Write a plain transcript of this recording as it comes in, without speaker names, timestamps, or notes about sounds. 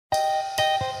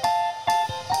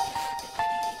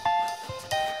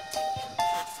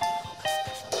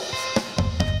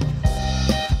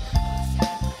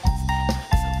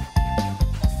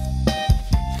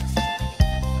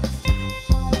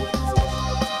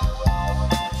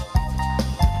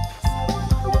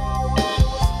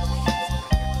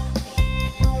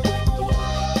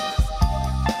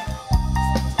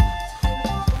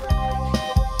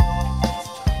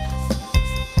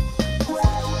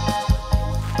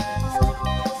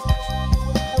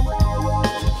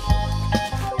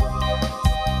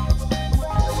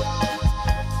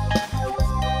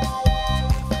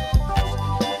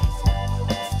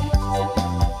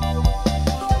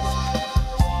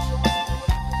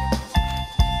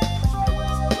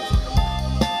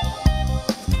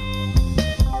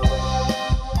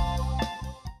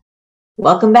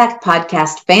Welcome back,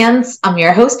 podcast fans. I'm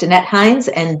your host, Annette Hines,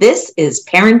 and this is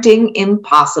Parenting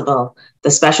Impossible, the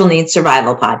Special Needs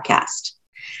Survival Podcast.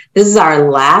 This is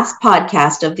our last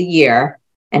podcast of the year,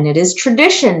 and it is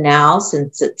tradition now,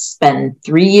 since it's been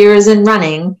 3 years in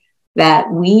running, that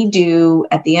we do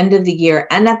at the end of the year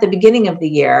and at the beginning of the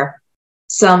year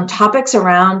some topics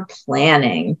around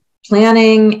planning,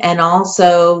 and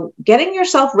also getting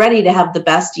yourself ready to have the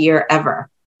best year ever.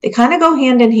 They kind of go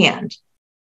hand in hand.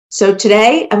 So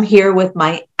today I'm here with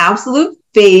my absolute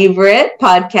favorite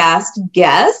podcast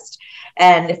guest.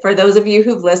 And for those of you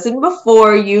who've listened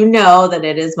before, you know that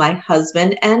it is my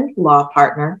husband and law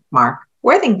partner, Mark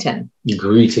Worthington.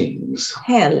 Greetings.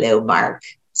 Hello, Mark.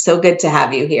 So good to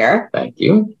have you here. Thank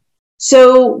you.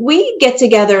 So we get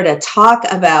together to talk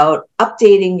about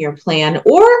updating your plan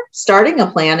or starting a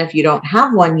plan if you don't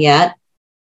have one yet,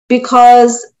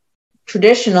 because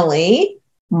traditionally,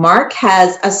 Mark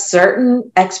has a certain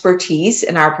expertise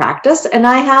in our practice, and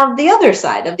I have the other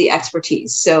side of the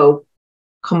expertise. So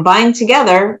combined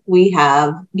together, we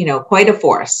have, quite a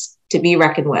force to be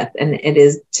reckoned with, and it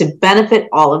is to benefit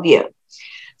all of you.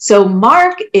 So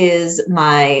Mark is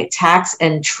my tax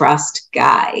and trust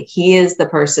guy. He is the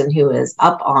person who is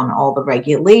up on all the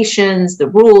regulations, the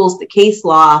rules, the case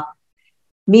law.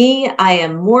 Me, I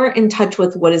am more in touch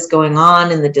with what is going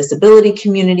on in the disability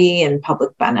community and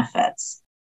public benefits.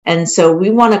 And so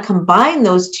we want to combine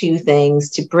those two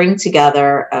things to bring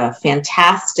together a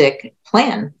fantastic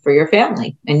plan for your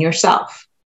family and yourself.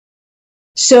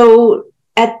 So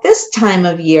at this time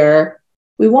of year,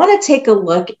 we want to take a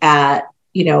look at,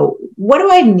 what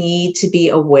do I need to be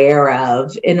aware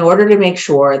of in order to make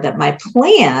sure that my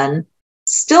plan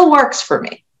still works for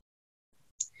me?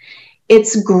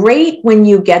 It's great when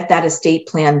you get that estate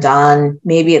plan done.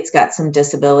 Maybe it's got some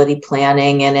disability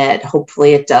planning in it.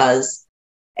 Hopefully it does.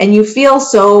 And you feel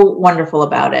so wonderful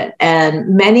about it.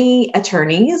 And many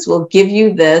attorneys will give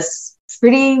you this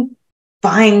pretty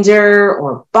binder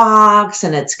or box,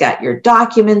 and it's got your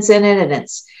documents in it, and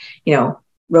it's,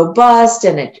 robust,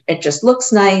 and it just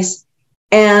looks nice.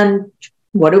 And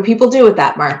what do people do with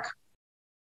that, Mark?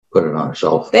 Put it on a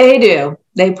shelf. They do.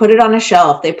 They put it on a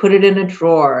shelf. They put it in a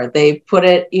drawer. They put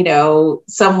it,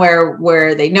 somewhere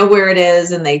where they know where it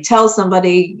is, and they tell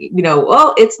somebody,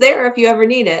 well, it's there if you ever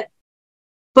need it.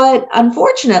 But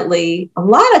unfortunately, a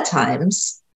lot of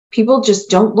times people just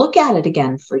don't look at it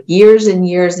again for years and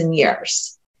years and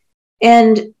years.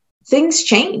 And things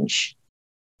change.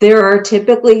 There are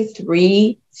typically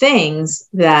 3 things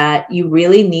that you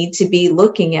really need to be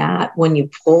looking at when you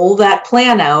pull that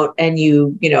plan out and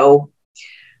you,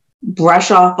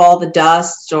 brush off all the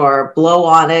dust or blow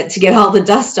on it to get all the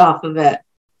dust off of it.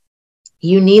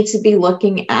 You need to be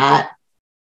looking at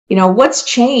what's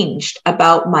changed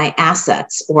about my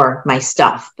assets or my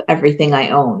stuff, everything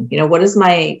I own? What does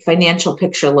my financial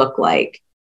picture look like?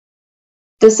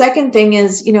 The second thing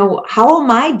is, how am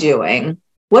I doing?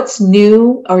 What's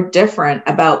new or different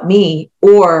about me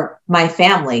or my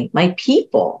family, my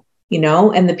people,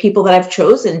 and the people that I've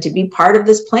chosen to be part of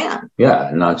this plan?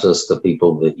 Yeah, not just the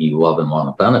people that you love and want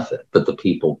to benefit, but the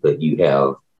people that you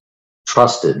have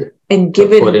trusted and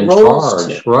given put in roles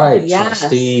charge, right? Yes.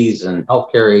 Trustees and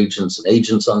healthcare agents and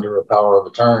agents under a power of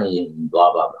attorney and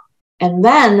blah, blah, blah. And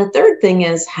then the third thing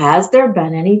is, has there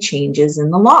been any changes in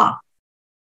the law?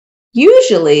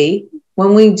 Usually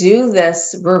when we do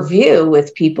this review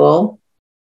with people,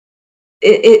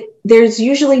 there's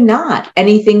usually not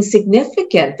anything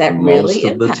significant that really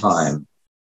impacts.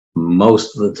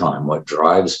 Most of the time, what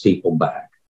drives people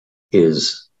back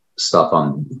is stuff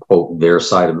on, quote, their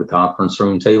side of the conference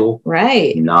room table.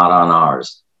 Right. Not on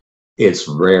ours. It's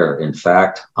rare. In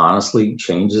fact, honestly,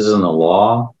 changes in the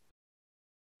law,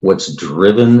 what's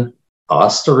driven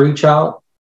us to reach out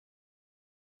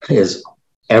is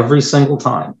every single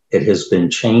time it has been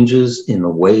changes in the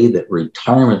way that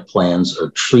retirement plans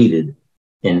are treated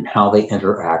in how they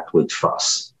interact with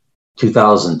trusts.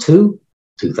 2002,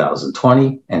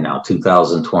 2020, and now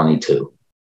 2022.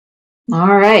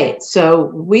 All right. So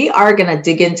we are going to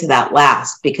dig into that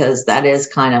last, because that is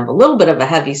kind of a little bit of a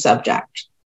heavy subject.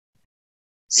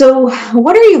 So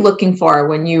what are you looking for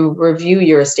when you review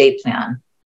your estate plan?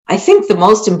 I think the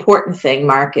most important thing,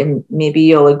 Mark, and maybe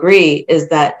you'll agree, is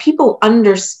that people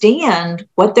understand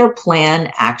what their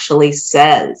plan actually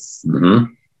says.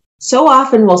 Mm-hmm. So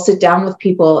often we'll sit down with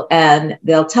people and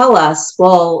they'll tell us,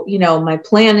 well, my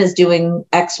plan is doing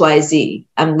X, Y, Z.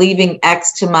 I'm leaving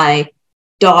X to my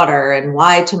daughter and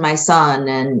Y to my son.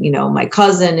 And, my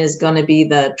cousin is going to be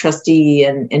the trustee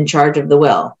and in charge of the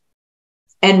will.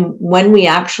 And when we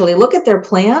actually look at their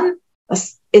plan,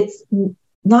 it's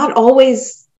not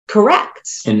always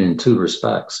correct. And in 2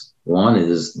 respects. One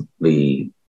is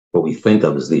what we think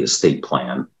of as the estate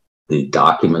plan. The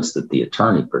documents that the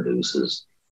attorney produces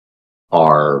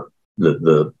are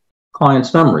the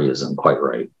client's memory isn't quite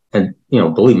right. And,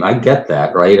 believe me, I get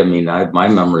that, right? I mean, my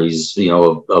memories,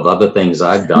 of other things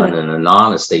I've done in a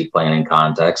non-estate planning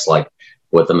context, like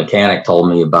what the mechanic told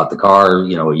me about the car,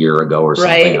 a year ago or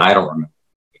something. Right. I don't remember.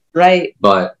 Right.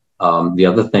 But the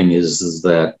other thing is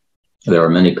that there are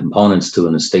many components to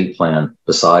an estate plan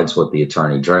besides what the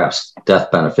attorney drafts: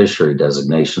 death beneficiary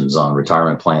designations on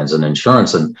retirement plans and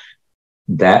insurance. And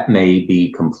that may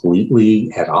be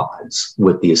completely at odds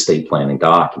with the estate planning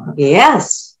document.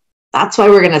 Yes. That's why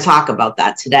we're going to talk about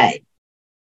that today.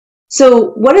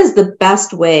 So what is the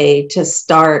best way to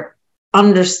start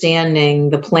understanding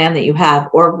the plan that you have,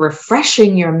 or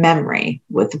refreshing your memory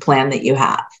with the plan that you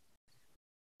have?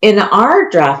 In our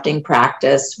drafting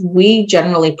practice, we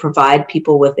generally provide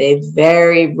people with a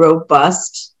very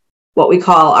robust, what we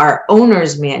call our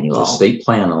owner's manual. Estate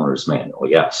plan owner's manual,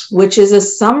 yes. Which is a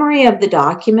summary of the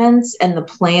documents and the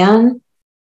plan,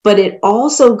 but it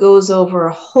also goes over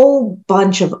a whole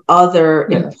bunch of other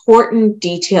important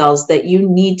details that you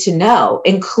need to know,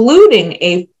 including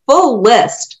a full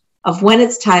list of when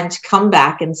it's time to come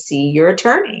back and see your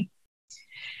attorney.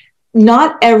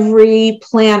 Not every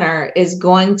planner is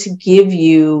going to give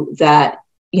you that,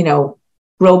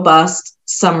 robust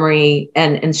summary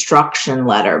and instruction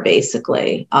letter,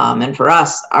 basically. And for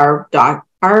us, our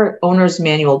owner's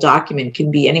manual document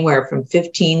can be anywhere from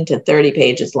 15 to 30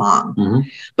 pages long. Mm-hmm.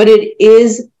 But it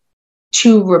is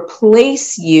to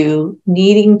replace you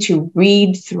needing to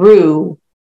read through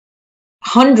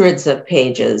hundreds of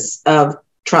pages of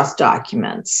trust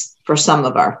documents for some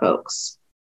of our folks.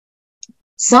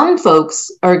 Some folks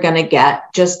are going to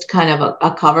get just kind of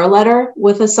a cover letter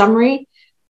with a summary.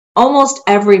 Almost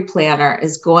every planner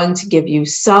is going to give you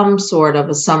some sort of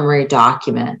a summary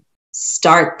document.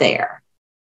 Start there.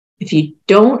 If you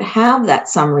don't have that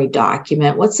summary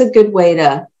document, what's a good way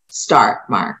to start,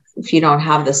 Mark? If you don't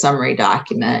have the summary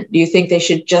document, do you think they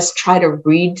should just try to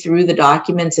read through the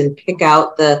documents and pick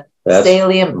out the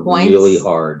salient points? That's really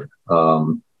hard.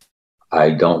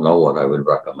 I don't know what I would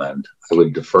recommend. I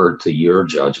would defer to your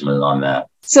judgment on that.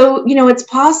 So, it's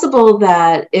possible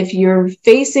that if you're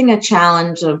facing a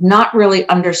challenge of not really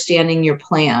understanding your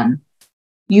plan,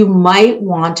 you might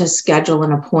want to schedule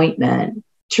an appointment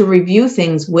to review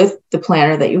things with the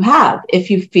planner that you have. If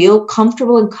you feel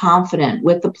comfortable and confident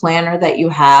with the planner that you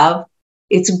have,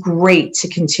 it's great to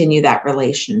continue that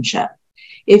relationship.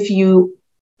 If you,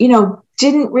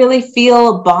 didn't really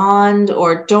feel a bond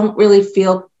or don't really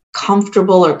feel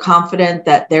comfortable or confident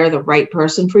that they're the right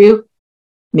person for you,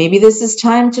 maybe this is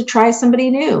time to try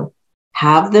somebody new.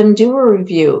 Have them do a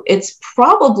review. It's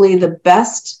probably the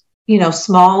best,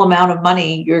 small amount of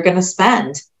money you're going to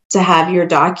spend to have your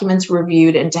documents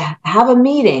reviewed and to have a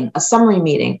meeting, a summary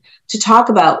meeting, to talk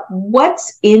about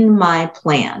what's in my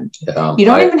plan. You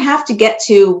don't even have to get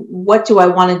to what do I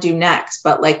want to do next,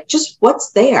 but just what's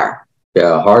there.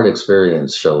 Yeah, hard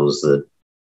experience shows that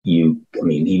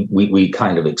we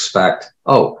kind of expect,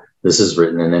 this is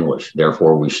written in English,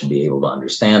 therefore we should be able to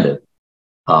understand it.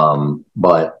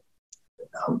 But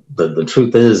the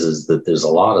truth is that there's a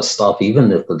lot of stuff,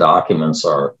 even if the documents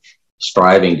are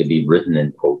striving to be written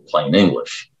in, quote, plain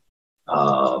English.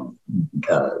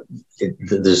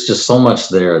 There's just so much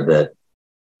there that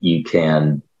you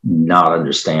can not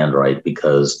understand, right?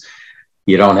 Because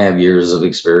you don't have years of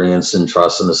experience in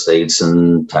trust and estates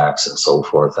and tax and so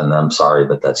forth. And I'm sorry,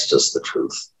 but that's just the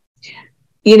truth.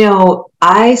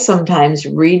 I sometimes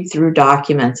read through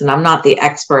documents, and I'm not the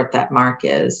expert that Mark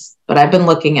is, but I've been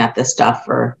looking at this stuff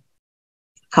for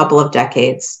a couple of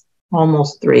decades,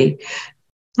 almost 3.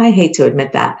 I hate to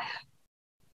admit that.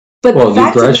 But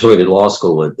you graduated law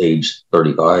school at age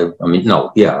 35.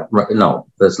 No,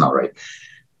 that's not right.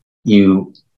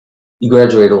 You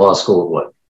graduated law school at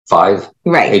what? 5?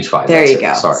 Right. Age 5. There you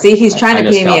go. Sorry. See, he's trying to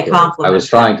pay me a compliment. I was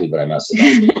trying to, but I messed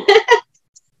it up.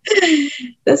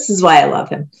 This is why I love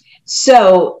him.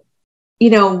 So,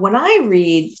 when I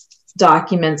read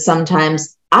documents,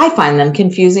 sometimes I find them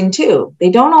confusing too. They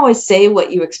don't always say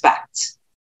what you expect.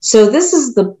 So this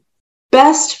is the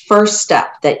best first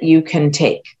step that you can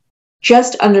take.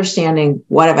 Just understanding,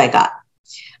 what have I got?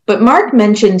 But Mark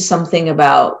mentioned something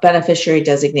about beneficiary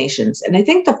designations. And I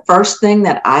think the first thing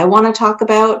that I want to talk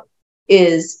about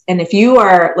is, and if you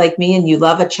are like me and you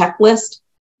love a checklist,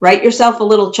 write yourself a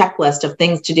little checklist of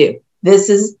things to do. This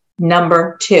is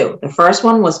number 2. The first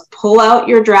one was pull out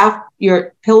your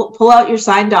pull out your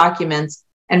signed documents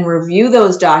and review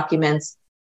those documents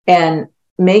and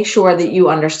make sure that you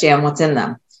understand what's in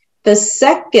them. The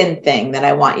second thing that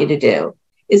I want you to do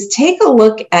is take a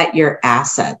look at your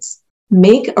assets.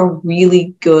 Make a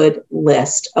really good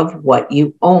list of what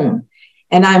you own.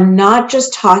 And I'm not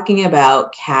just talking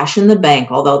about cash in the bank,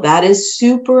 although that is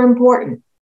super important.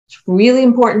 It's really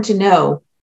important to know,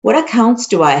 what accounts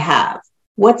do I have?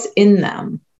 What's in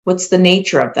them? What's the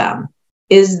nature of them?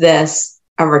 Is this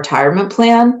a retirement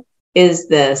plan? Is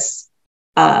this,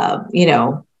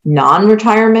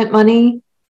 non-retirement money?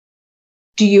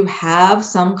 Do you have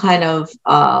some kind of,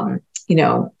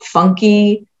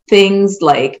 funky things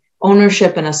like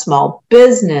ownership in a small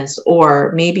business,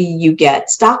 or maybe you get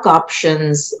stock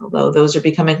options, although those are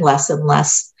becoming less and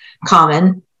less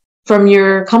common, from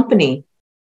your company?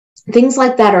 Things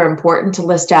like that are important to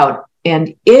list out.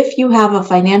 And if you have a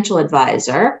financial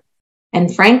advisor,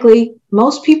 and frankly,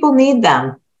 most people need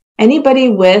them, anybody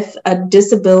with a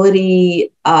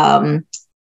disability,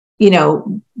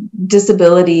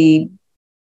 disability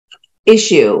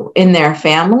issue in their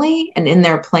family and in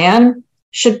their plan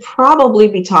should probably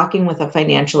be talking with a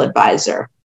financial advisor.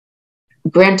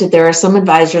 Granted, there are some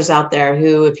advisors out there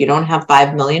who, if you don't have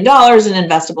 $5 million in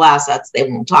investable assets, they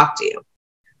won't talk to you.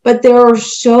 But there are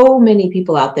so many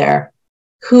people out there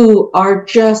who are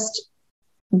just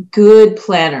good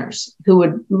planners who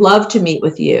would love to meet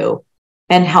with you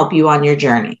and help you on your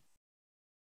journey.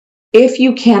 If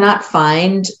you cannot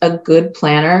find a good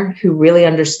planner who really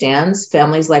understands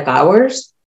families like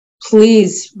ours,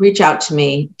 please reach out to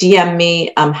me, DM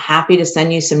me. I'm happy to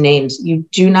send you some names. You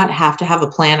do not have to have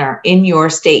a planner in your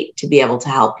state to be able to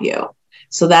help you.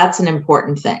 So that's an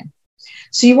important thing.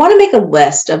 So you want to make a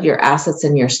list of your assets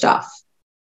and your stuff.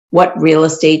 What real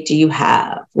estate do you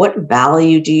have? What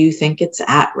value do you think it's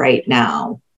at right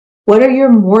now? What are your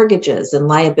mortgages and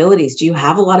liabilities? Do you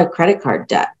have a lot of credit card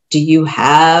debt? Do you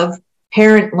have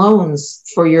parent loans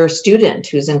for your student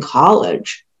who's in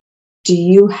college? Do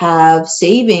you have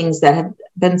savings that have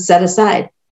been set aside?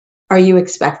 Are you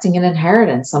expecting an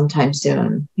inheritance sometime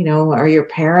soon? Are your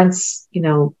parents,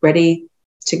 ready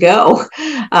to go?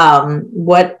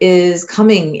 What is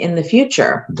coming in the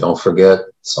future? Don't forget,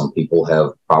 some people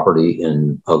have property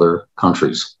in other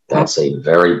countries. That's a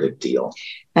very big deal.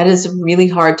 That is really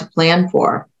hard to plan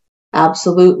for.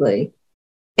 Absolutely.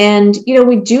 And,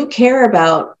 we do care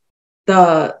about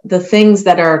the things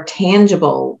that are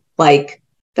tangible, like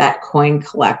that coin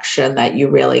collection that you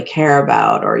really care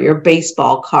about, or your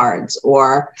baseball cards,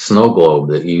 or snow globe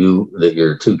that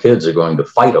your two kids are going to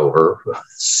fight over.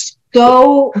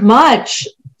 So much.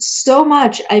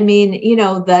 I mean,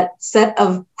 that set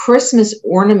of Christmas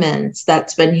ornaments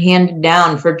that's been handed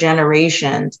down for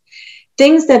generations,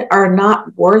 things that are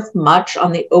not worth much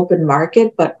on the open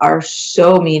market, but are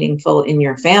so meaningful in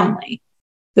your family.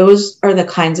 Those are the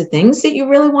kinds of things that you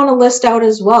really want to list out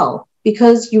as well,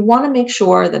 because you want to make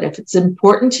sure that if it's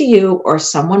important to you or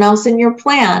someone else in your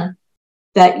plan,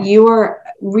 that you are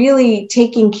really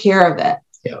taking care of it.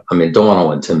 Yeah, I mean, don't want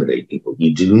to intimidate people.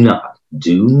 You do not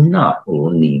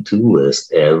need to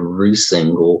list every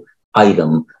single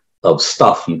item of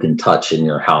stuff you can touch in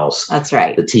your house. That's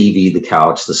right. The TV, the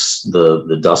couch,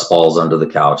 the dust balls under the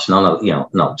couch.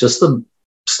 No, just the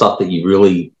stuff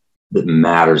that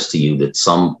matters to you, that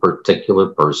some particular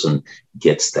person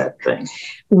gets that thing.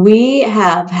 We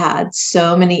have had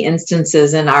so many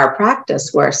instances in our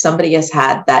practice where somebody has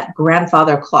had that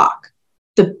grandfather clock,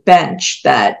 the bench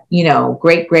that,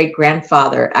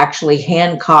 great-great-grandfather actually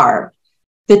hand carved,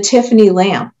 the Tiffany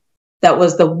lamp that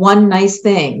was the one nice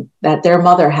thing that their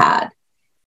mother had.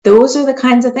 Those are the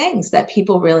kinds of things that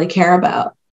people really care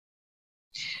about.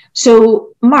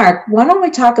 So, Mark, why don't we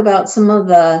talk about some of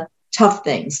the tough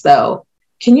things, though?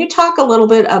 Can you talk a little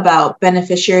bit about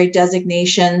beneficiary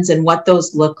designations and what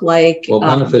those look like? Well,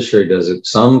 beneficiary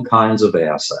some kinds of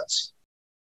assets,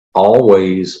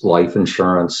 always life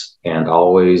insurance and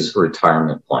always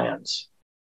retirement plans,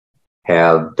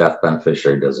 have death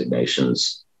beneficiary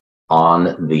designations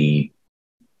on the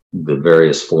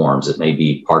various forms. It may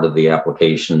be part of the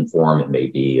application form, it may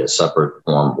be a separate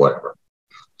form, whatever.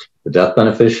 The death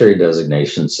beneficiary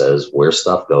designation says where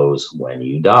stuff goes when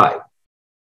you die.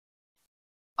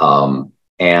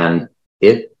 And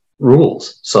it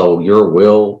rules. So your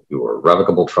will, your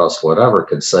revocable trust, whatever,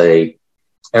 could say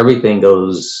everything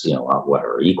goes,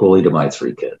 equally to my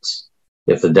 3 kids.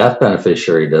 If the death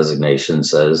beneficiary designation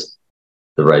says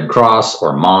the Red Cross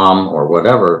or mom or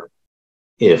whatever,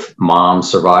 if mom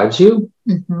survives you,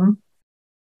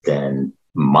 then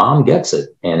mom gets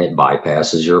it and it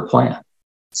bypasses your plan.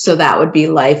 So that would be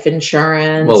life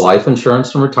insurance. Well, life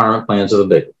insurance and retirement plans are the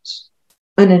big ones.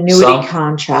 An annuity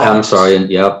contract. I'm sorry,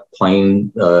 and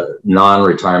plain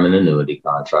non-retirement annuity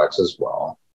contracts as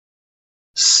well.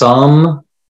 Some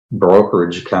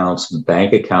brokerage accounts,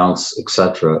 bank accounts,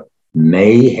 etc.,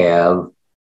 may have,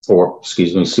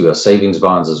 savings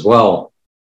bonds as well,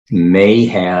 may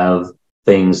have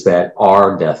things that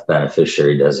are death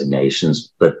beneficiary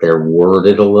designations, but they're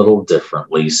worded a little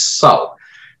differently. So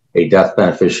a death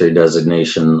beneficiary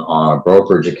designation on a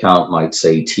brokerage account might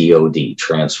say TOD,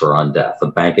 transfer on death.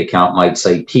 A bank account might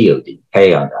say POD,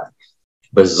 pay on death.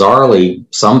 Bizarrely,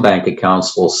 some bank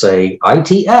accounts will say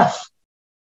ITF,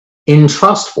 in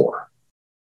trust for.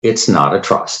 It's not a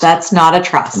trust. That's not a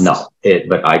trust. No,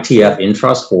 but ITF, in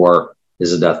trust for,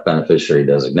 is a death beneficiary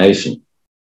designation.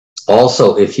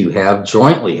 Also, if you have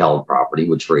jointly held property,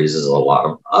 which raises a lot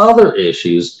of other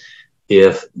issues,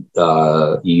 if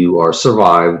you are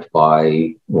survived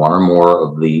by one or more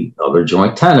of the other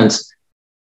joint tenants,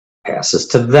 passes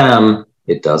to them.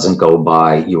 It doesn't go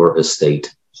by your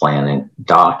estate planning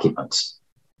documents.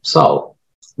 So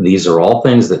these are all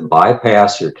things that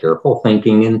bypass your careful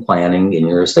thinking and planning in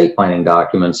your estate planning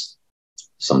documents.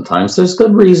 Sometimes there's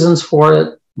good reasons for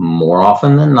it. More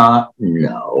often than not,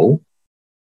 no.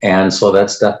 And so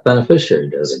that's death beneficiary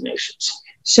designations.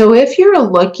 So if you're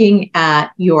looking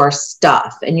at your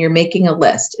stuff and you're making a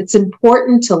list, it's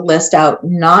important to list out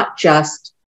not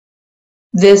just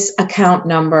this account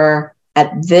number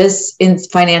at this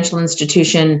financial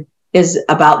institution is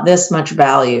about this much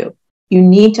value. You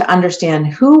need to understand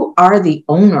who are the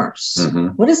owners. Mm-hmm.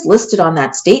 What is listed on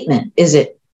that statement? Is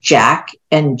it Jack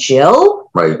and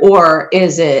Jill? Right. Or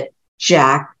is it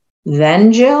Jack,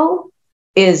 then Jill?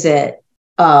 Is it,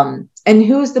 and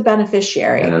who's the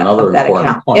beneficiary and another of that important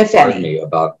account, point, if any?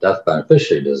 About death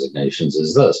beneficiary designations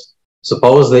is this.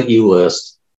 Suppose that you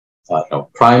list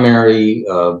primary,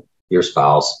 your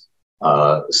spouse,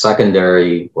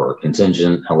 secondary or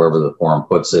contingent, however the form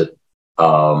puts it,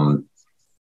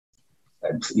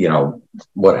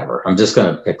 whatever. I'm just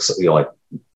going to pick, like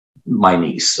my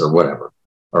niece or whatever,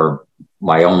 or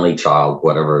my only child,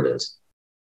 whatever it is.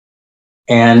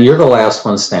 And you're the last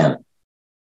one standing.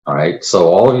 All right. So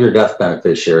all of your death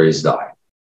beneficiaries die.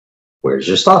 Where's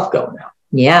your stuff go now?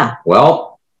 Yeah.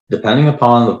 Well, depending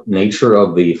upon the nature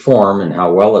of the form and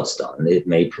how well it's done, it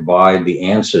may provide the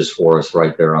answers for us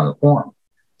right there on the form.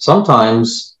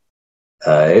 Sometimes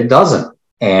it doesn't.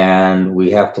 And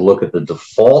we have to look at the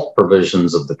default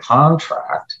provisions of the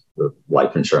contract, the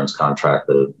life insurance contract,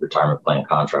 the retirement plan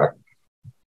contract.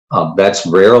 That's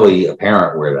rarely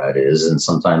apparent where that is. And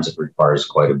sometimes it requires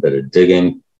quite a bit of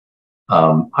digging.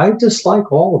 I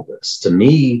dislike all of this. To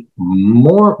me,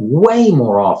 way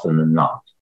more often than not,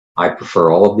 I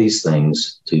prefer all of these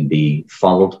things to be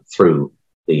funneled through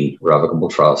the revocable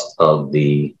trust of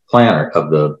the planner, of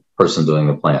the person doing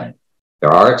the planning.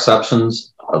 There are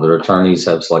exceptions. Other attorneys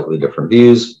have slightly different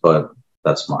views, but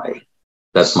that's my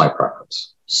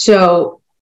preference. So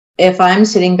if I'm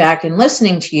sitting back and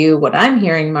listening to you, what I'm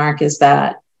hearing, Mark, is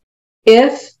that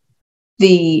if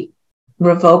the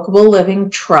revocable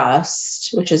living trust,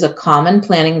 which is a common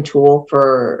planning tool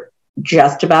for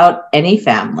just about any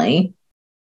family,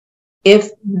 if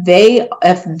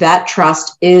that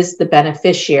trust is the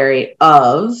beneficiary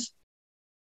of,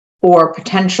 or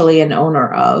potentially an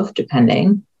owner of,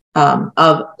 depending,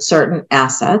 of certain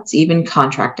assets, even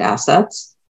contract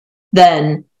assets,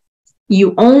 then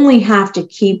you only have to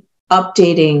keep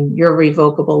updating your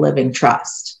revocable living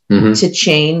trust to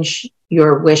change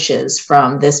your wishes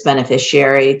from this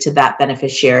beneficiary to that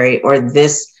beneficiary, or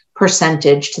this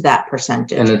percentage to that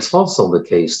percentage. And it's also the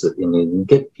case that you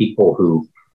get people who,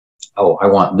 I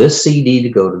want this CD to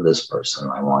go to this person.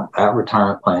 I want that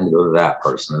retirement plan to go to that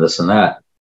person, this and that.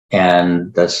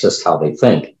 And that's just how they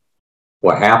think.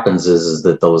 What happens is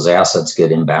that those assets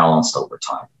get imbalanced over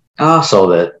time. So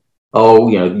that,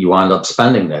 you wind up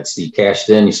spending that. So you cashed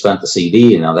in, you spent the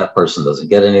CD, and now that person doesn't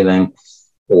get anything.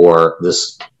 Or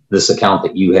this account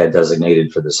that you had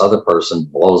designated for this other person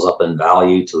blows up in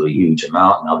value to a huge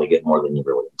amount. Now they get more than you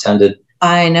really intended.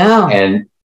 I know. And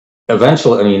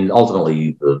eventually,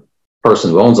 ultimately, the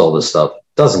person who owns all this stuff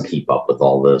doesn't keep up with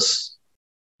all this.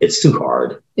 It's too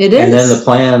hard. It is. And then the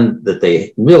plan that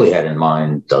they really had in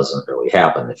mind doesn't really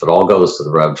happen. If it all goes to the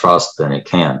Rev Trust, then it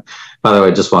can. By the way,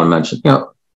 I just want to mention,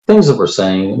 things that we're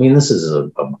saying. this is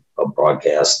a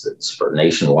broadcast that's for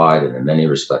nationwide and in many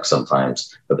respects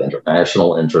sometimes of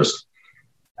international interest.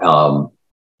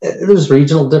 There's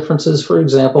regional differences. For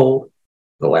example,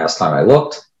 the last time I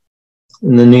looked,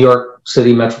 in the New York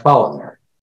City metropolitan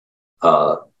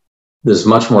area, there's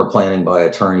much more planning by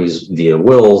attorneys via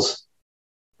wills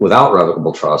without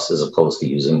revocable trust as opposed to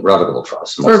using revocable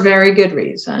trust. For very good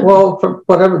reason. Well, for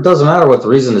whatever, it doesn't matter what the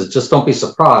reason is, just don't be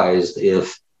surprised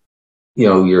if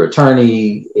your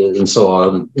attorney and so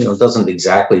on, doesn't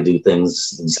exactly do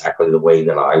things exactly the way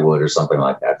that I would or something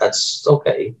like that. That's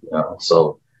okay.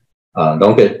 So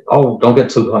don't get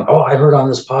too like, I heard on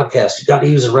this podcast, you got to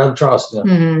use a Rev Trust.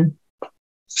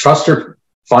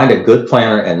 Find a good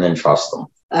planner and then trust them.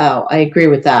 Oh, I agree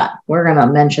with that. We're going to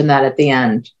mention that at the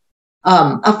end.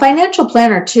 A financial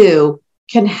planner too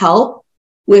can help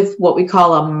with what we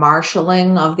call a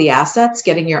marshaling of the assets,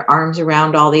 getting your arms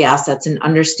around all the assets and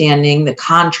understanding the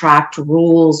contract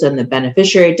rules and the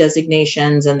beneficiary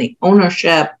designations and the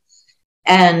ownership.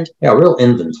 And real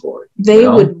inventory. They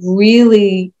would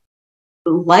really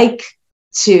like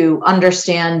to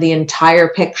understand the entire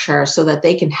picture so that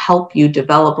they can help you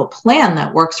develop a plan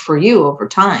that works for you over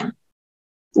time.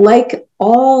 Like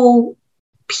all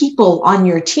people on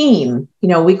your team,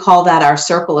 we call that our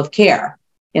circle of care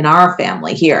in our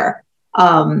family here.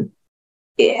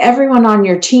 Everyone on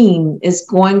your team is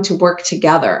going to work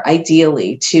together,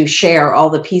 ideally, to share all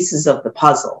the pieces of the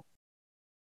puzzle.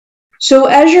 So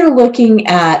as you're looking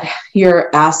at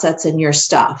your assets and your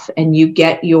stuff, and you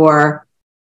get your,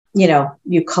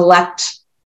 you collect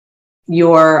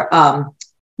your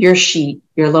sheet,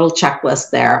 your little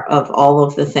checklist there of all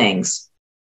of the things,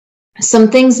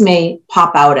 some things may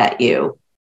pop out at you.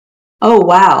 Oh,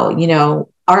 wow,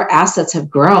 our assets have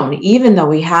grown, even though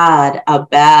we had a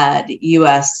bad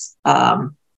U.S.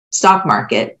 stock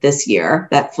market this year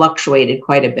that fluctuated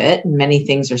quite a bit, and many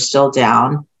things are still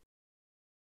down.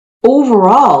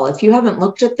 Overall, if you haven't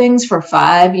looked at things for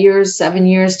 5 years, 7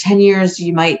 years, 10 years,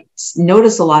 you might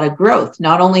notice a lot of growth.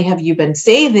 Not only have you been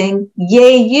saving,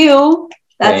 yay you,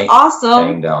 that's awesome.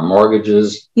 Paying down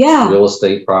mortgages, yeah. Real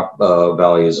estate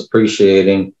values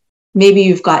appreciating. Maybe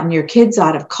you've gotten your kids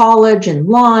out of college and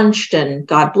launched, and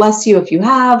God bless you if you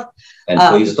have. And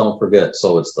please don't forget,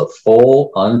 so it's the full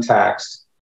untaxed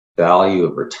value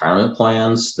of retirement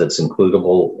plans that's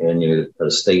includable in your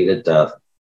estate at death,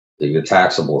 your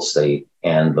taxable estate,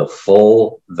 and the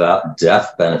full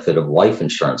death benefit of life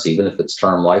insurance, even if it's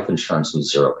term life insurance with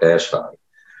zero cash value.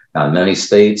 Now, in many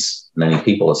states, many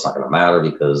people, it's not going to matter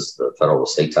because the federal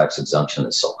estate tax exemption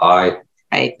is so high.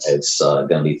 Right. It's going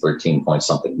to be 13 point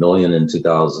something million in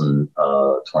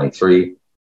 2023.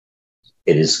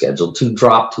 It is scheduled to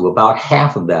drop to about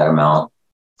half of that amount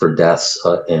for deaths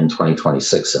in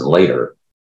 2026 and later.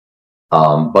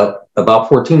 But about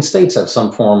 14 states have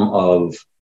some form of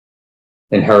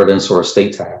inheritance or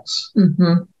estate tax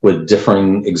with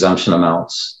differing exemption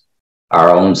amounts. Our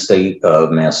own state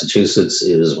of Massachusetts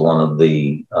is one of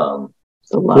the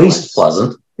least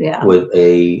pleasant, with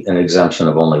an exemption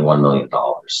of only $1 million.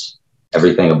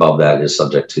 Everything above that is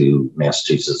subject to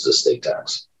Massachusetts estate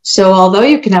tax. So although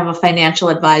you can have a financial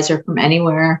advisor from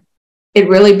anywhere, it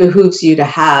really behooves you to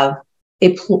have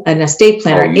an estate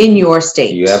planner in your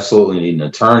state. You absolutely need an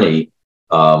attorney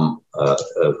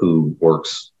who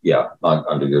works,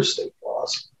 under your state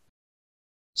laws.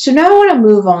 So now I want to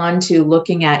move on to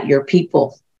looking at your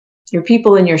people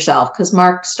and yourself, because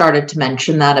Mark started to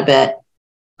mention that a bit.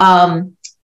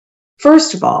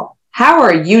 First of all, how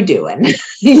are you doing?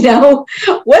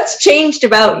 What's changed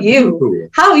about you?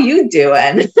 How are you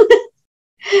doing?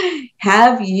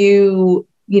 Have you,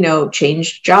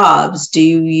 changed jobs? Do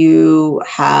you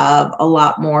have a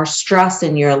lot more stress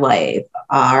in your life?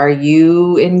 Are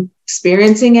you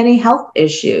experiencing any health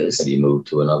issues? Have you moved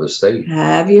to another state?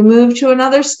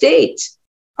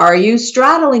 Are you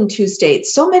straddling two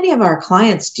states? So many of our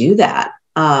clients do that.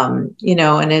 And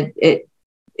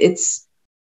it's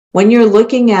when you're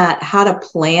looking at how to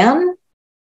plan,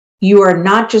 you are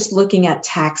not just looking at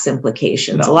tax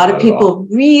implications. A lot of people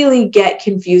really get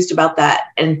confused about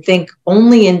that and think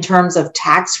only in terms of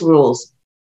tax rules.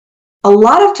 A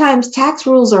lot of times tax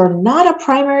rules are not a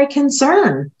primary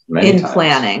concern in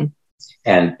planning.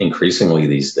 And increasingly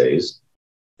these days,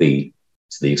 to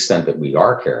the extent that we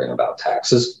are caring about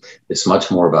taxes, it's much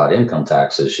more about income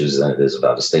tax issues than it is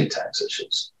about estate tax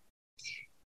issues.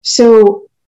 So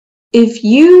if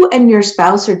you and your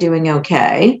spouse are doing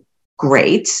okay,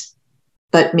 great.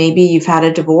 But maybe you've had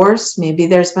a divorce, maybe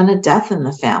there's been a death in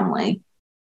the family.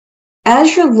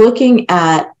 As you're looking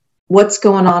at what's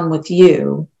going on with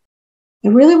you, I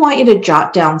really want you to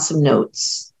jot down some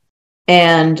notes.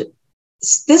 And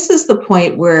this is the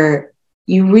point where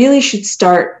you really should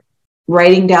start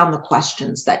writing down the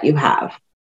questions that you have.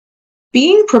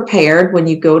 Being prepared when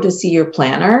you go to see your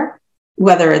planner,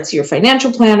 whether it's your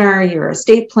financial planner, your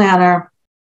estate planner,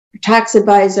 your tax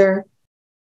advisor,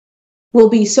 will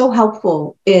be so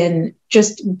helpful in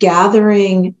just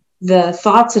gathering the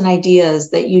thoughts and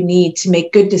ideas that you need to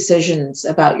make good decisions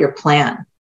about your plan.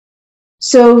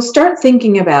 So start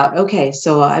thinking about, okay,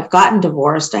 so I've gotten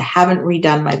divorced. I haven't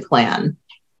redone my plan.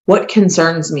 What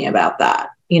concerns me about that?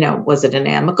 Was it an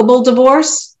amicable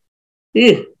divorce?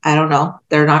 I don't know.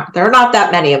 There are not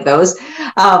that many of those.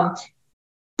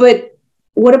 But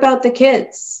what about the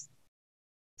kids?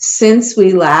 Since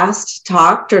we last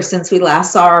talked or since we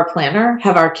last saw our planner,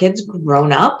 have our kids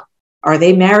grown up? Are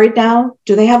they married now?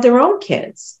 Do they have their own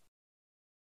kids?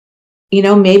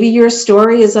 Maybe your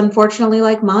story is unfortunately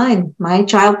like mine. My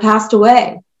child passed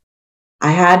away.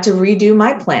 I had to redo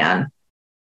my plan.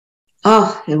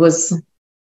 Oh, it was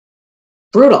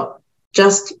brutal.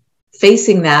 Just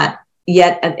facing that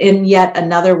yet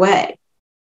another way.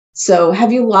 So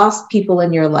have you lost people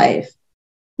in your life?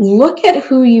 Look at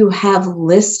who you have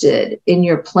listed in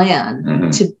your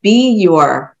plan to be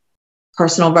your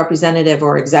personal representative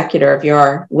or executor of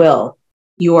your will,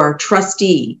 your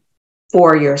trustee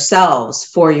for yourselves,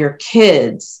 for your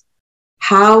kids.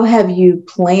 How have you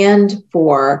planned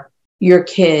for your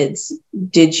kids?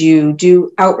 Did you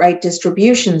do outright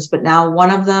distributions, but now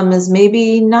one of them is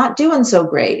maybe not doing so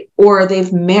great, or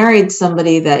they've married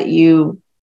somebody that you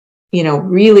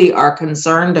really are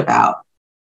concerned about?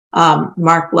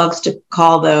 Mark loves to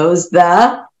call those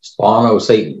the Spano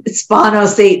Satan,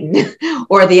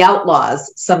 or the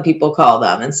outlaws, some people call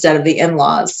them, instead of the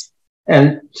in-laws.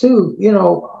 And two,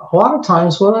 a lot of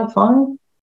times what I find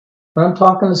when I'm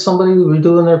talking to somebody who's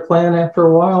doing their plan after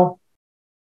a while,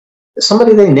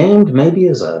 somebody they named maybe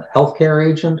as a healthcare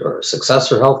agent or a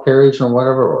successor healthcare agent or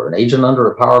whatever, or an agent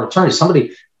under a power of attorney,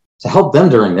 somebody to help them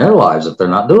during their lives if they're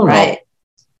not doing right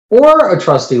well, or a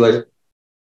trustee.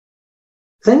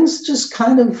 Things just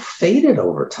kind of faded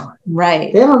over time.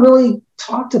 Right. They haven't really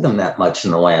talked to them that much in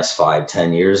the last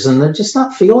 5-10 years, and they're just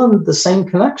not feeling the same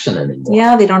connection anymore.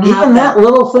 Yeah, they don't have even that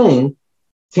little thing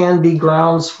can be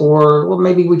grounds for, well,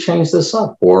 maybe we change this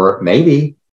up, or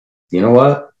maybe, you know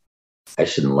what? I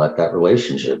shouldn't let that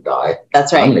relationship die.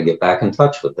 That's right. I'm going to get back in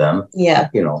touch with them. Yeah.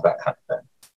 That kind of thing.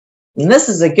 And this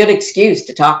is a good excuse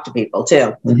to talk to people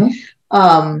too.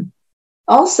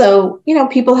 Also,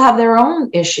 people have their own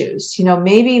issues.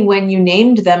 Maybe when you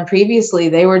named them previously,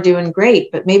 they were doing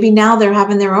great, but maybe now they're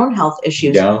having their own health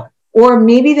issues. Yeah. Or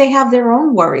maybe they have their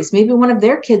own worries. Maybe one of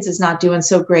their kids is not doing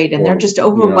so great and they're just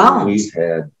overwhelmed. We've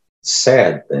had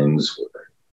sad things with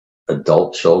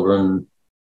adult children,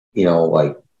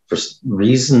 for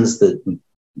reasons that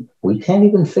we can't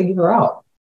even figure out.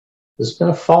 There's been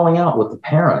a falling out with the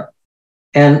parent.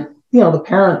 And, the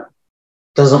parent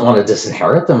doesn't want to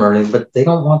disinherit them or anything, but they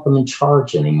don't want them in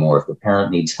charge anymore if the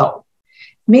parent needs help.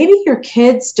 Maybe your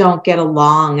kids don't get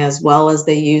along as well as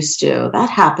they used to. That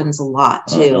happens a lot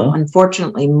too,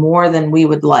 unfortunately, more than we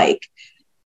would like.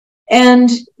 And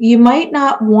you might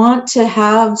not want to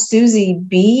have Susie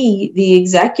be the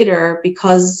executor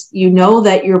because you know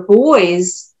that your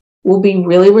boys will be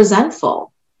really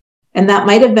resentful. And that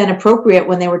might have been appropriate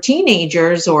when they were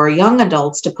teenagers or young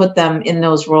adults to put them in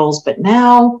those roles. But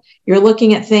now you're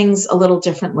looking at things a little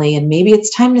differently. And maybe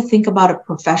it's time to think about a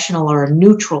professional or a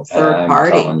neutral third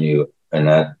party. I'm telling you,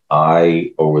 Annette,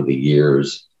 over the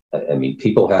years,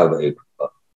 people have a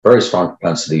very strong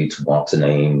propensity to want to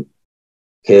name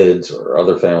kids or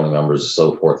other family members and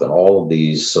so forth, and all of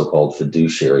these so-called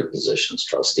fiduciary positions,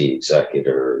 trustee,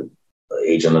 executor,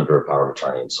 agent under a power of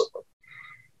attorney, and so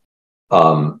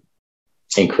forth.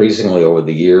 Increasingly over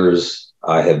the years,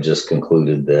 I have just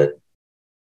concluded that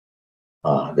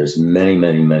there's many,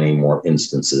 many, many more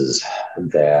instances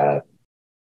that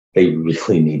they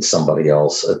really need somebody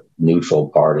else, a neutral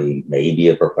party, maybe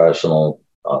a professional.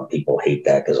 People hate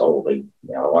that because, they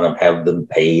don't want to have them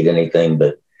paid anything,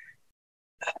 but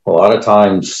a lot of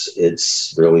times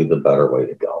it's really the better way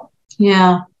to go.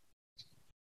 Yeah.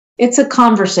 It's a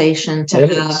conversation to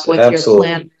have with your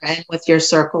planner and with your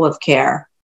circle of care.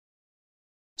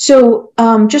 So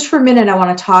just for a minute, I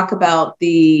want to talk about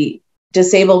the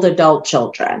disabled adult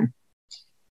children.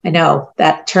 I know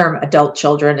that term adult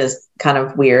children is kind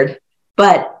of weird,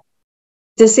 but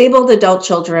disabled adult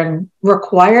children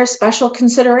require special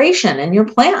consideration in your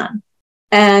plan.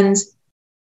 And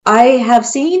I have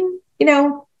seen,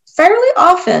 fairly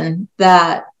often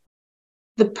that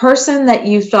the person that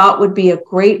you thought would be a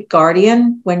great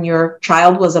guardian when your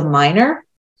child was a minor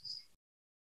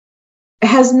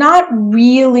has not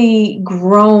really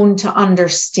grown to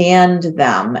understand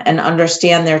them and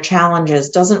understand their challenges,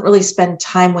 doesn't really spend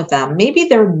time with them. Maybe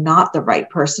they're not the right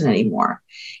person anymore.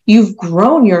 You've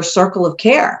grown your circle of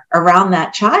care around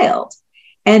that child.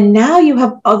 And now you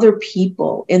have other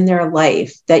people in their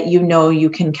life that you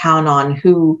can count on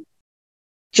who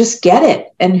just get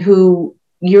it and who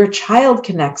your child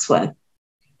connects with.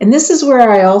 And this is where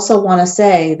I also want to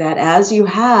say that as you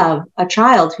have a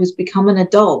child who's become an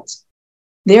adult,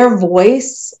 their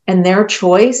voice and their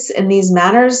choice in these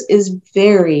matters is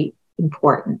very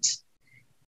important.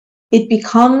 It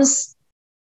becomes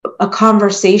a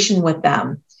conversation with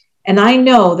them. And I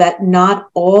know that not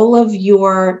all of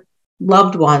your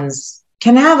loved ones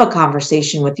can have a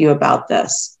conversation with you about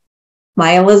this.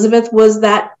 My Elizabeth was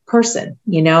that person,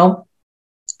 you know.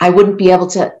 I wouldn't be able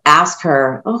to ask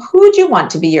her, oh, who would you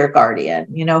want to be your guardian?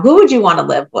 You know, who would you want to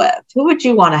live with? Who would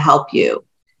you want to help you?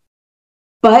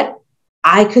 But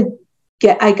I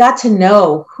got to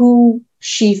know who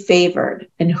she favored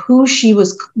and who she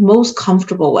was most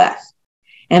comfortable with.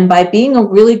 And by being a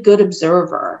really good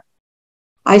observer,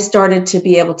 I started to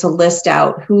be able to list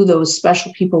out who those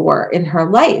special people were in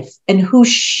her life and who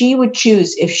she would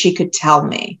choose if she could tell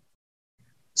me.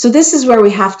 So this is where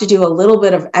we have to do a little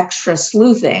bit of extra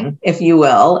sleuthing, if you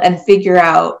will, and figure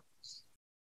out,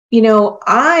 you know,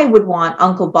 I would want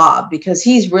Uncle Bob because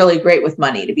he's really great with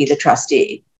money to be the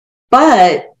trustee.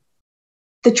 But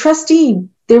the trustee,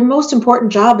 their most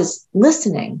important job is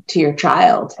listening to your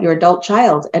child, your adult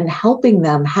child, and helping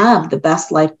them have the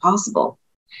best life possible.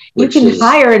 You can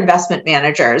hire investment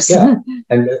managers. Yeah,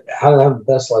 and how to have the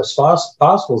best life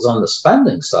possible is on the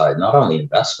spending side, not on the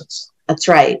investment side. That's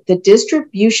right. The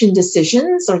distribution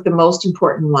decisions are the most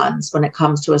important ones when it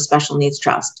comes to a special needs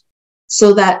trust.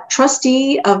 So that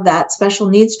trustee of that special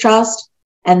needs trust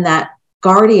and that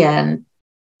guardian,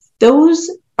 those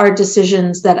are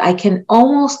decisions that I can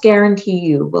almost guarantee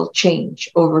you will change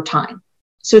over time.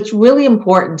 So it's really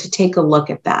important to take a look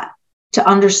at that, to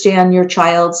understand your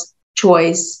child's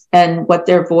choice and what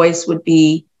their voice would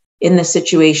be in the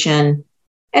situation,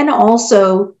 and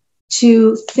also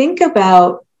to think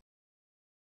about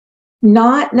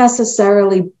not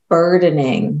necessarily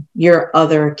burdening your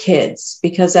other kids,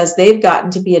 because as they've gotten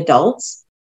to be adults,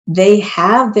 they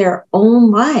have their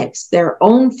own lives, their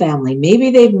own family.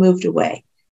 Maybe they've moved away.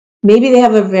 Maybe they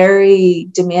have a very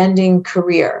demanding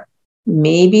career.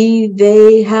 Maybe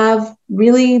they have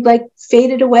really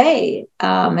faded away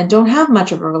and don't have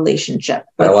much of a relationship.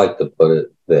 I like to put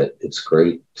it that it's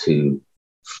great to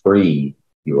free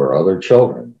your other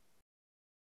children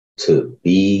to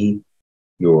be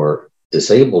your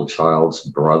disabled child's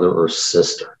brother or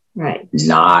sister, right?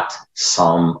 Not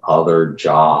some other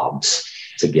jobs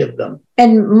to give them.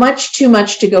 And much too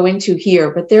much to go into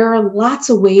here, but there are lots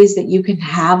of ways that you can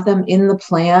have them in the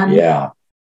plan. Yeah.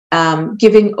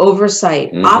 Giving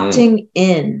oversight, opting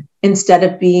in instead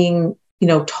of being,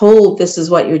 told this is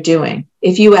what you're doing.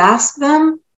 If you ask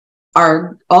them,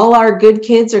 all our good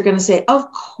kids are going to say, of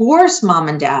course, mom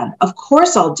and dad, of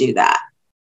course I'll do that.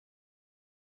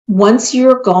 Once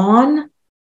you're gone,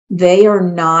 they are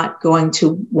not going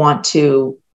to want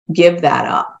to give that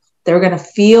up. They're going to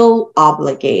feel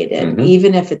obligated,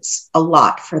 even if it's a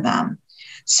lot for them.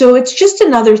 So it's just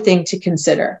another thing to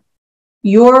consider.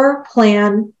 Your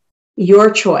plan,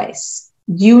 your choice.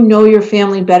 You know your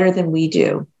family better than we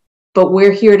do, but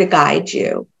we're here to guide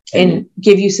you and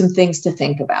give you some things to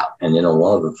think about. And,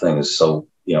 one of the things,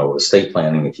 estate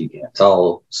planning, if you can't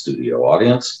tell, studio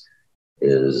audience,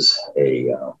 is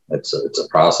it's a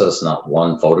process, not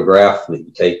one photograph that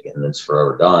you take and it's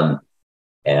forever done.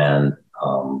 And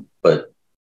but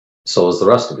so is the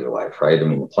rest of your life, right? I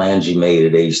mean, the plans you made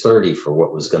at age 30 for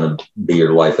what was going to be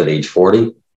your life at age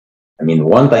 40. I mean, the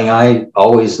one thing I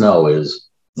always know is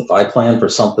if I plan for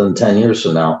something 10 years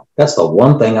from now, that's the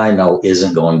one thing I know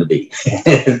isn't going to be.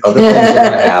 Other things are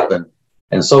going to happen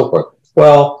and so forth.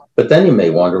 Well, but then you may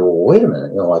wonder, well, wait a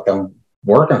minute, I'm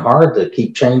working hard to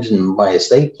keep changing my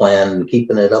estate plan and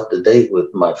keeping it up to date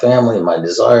with my family and my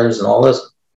desires and all this.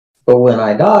 But when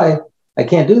I die, I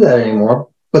can't do that anymore,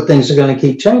 but things are going to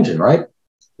keep changing, right?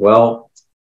 Well,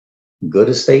 good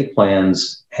estate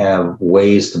plans have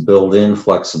ways to build in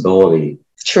flexibility.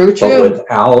 True.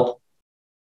 But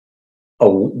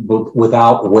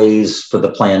without ways for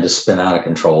the plan to spin out of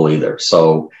control either.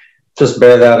 So just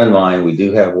bear that in mind. We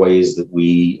do have ways that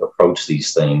we approach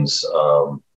these things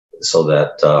so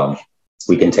that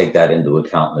we can take that into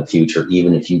account in the future,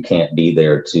 even if you can't be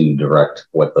there to direct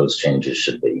what those changes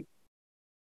should be.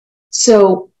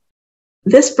 So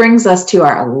this brings us to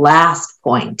our last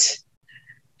point.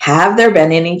 Have there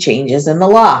been any changes in the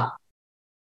law?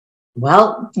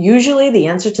 Well, usually the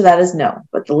answer to that is no.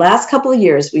 But the last couple of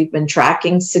years, we've been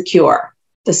tracking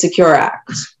the Secure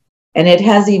Act, and it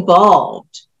has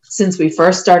evolved since we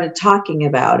first started talking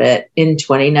about it in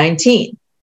 2019.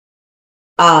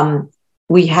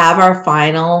 We have our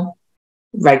final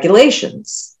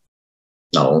regulations.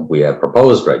 No, we have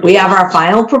proposed regulations. We have our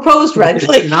final proposed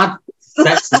regulations.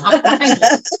 That's not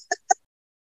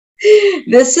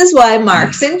This is why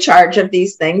Mark's in charge of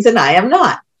these things and I am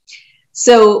not.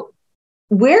 So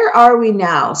where are we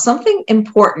now? Something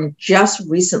important just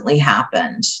recently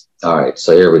happened. All right,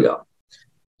 so here we go.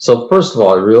 So first of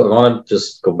all, I want to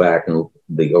just go back and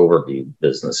the overview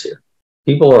business here.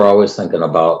 People are always thinking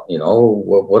about,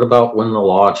 what about when the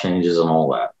law changes and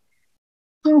all that?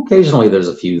 And occasionally there's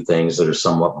a few things that are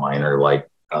somewhat minor, like,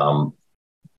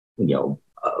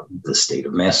 the state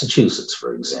of Massachusetts,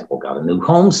 for example, got a new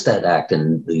Homestead Act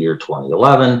in the year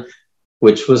 2011,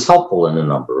 which was helpful in a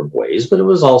number of ways, but it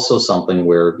was also something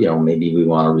where, maybe we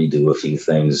want to redo a few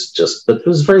things, but it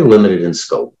was very limited in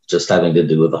scope, just having to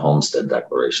do with the Homestead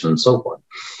Declaration and so forth.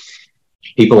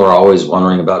 People are always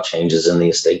wondering about changes in the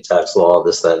estate tax law,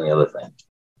 this, that, and the other thing.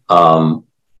 I'll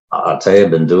tell you,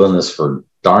 I've been doing this for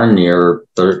darn near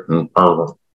 30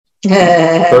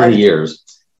 years,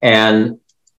 and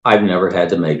I've never had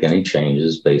to make any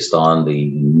changes based on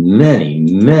the many,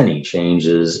 many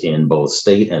changes in both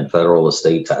state and federal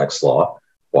estate tax law.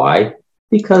 Why?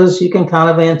 Because you can kind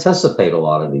of anticipate a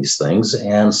lot of these things,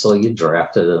 and so you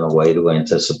draft it in a way to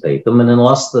anticipate them. And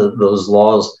unless those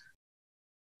laws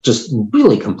just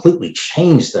really completely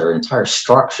change their entire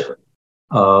structure,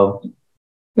 you're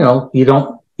not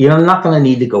going to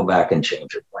need to go back and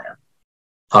change your plan.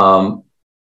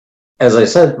 As I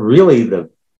said, really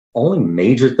the only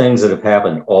major things that have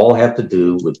happened all have to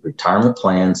do with retirement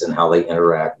plans and how they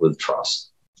interact with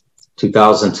trust.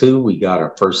 2002, we got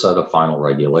our first set of final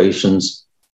regulations,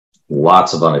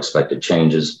 lots of unexpected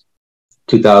changes.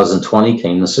 2020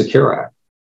 came the Secure Act.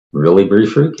 Really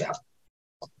brief recap.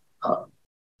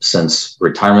 Since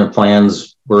retirement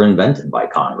plans were invented by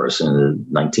Congress in the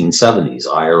 1970s,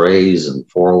 IRAs and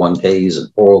 401ks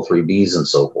and 403bs and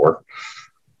so forth,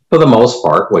 for the most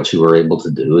part, what you were able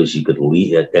to do is you could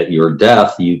leave at your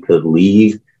death, you could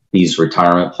leave these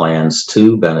retirement plans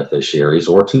to beneficiaries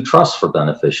or to trust for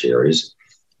beneficiaries,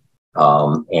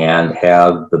 and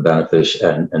have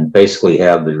the and basically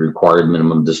have the required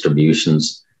minimum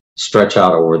distributions stretch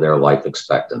out over their life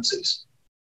expectancies.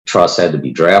 Trusts had to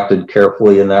be drafted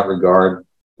carefully in that regard.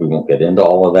 We won't get into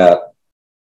all of that.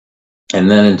 And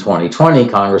then in 2020,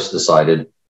 Congress decided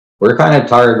we're kind of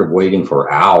tired of waiting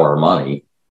for our money.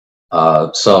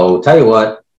 So tell you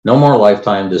what, no more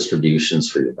lifetime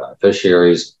distributions for your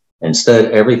beneficiaries.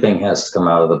 Instead, everything has to come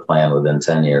out of the plan within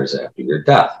 10 years after your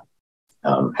death.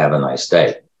 Have a nice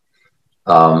day.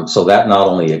 So that not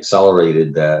only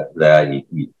accelerated that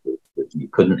you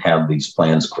couldn't have these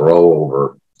plans grow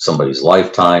over somebody's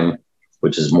lifetime,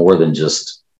 which is more than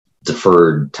just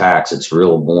deferred tax. It's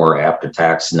real more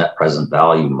after-tax net present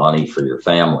value money for your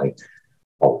family,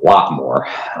 a lot more.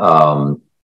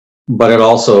 But it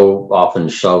also often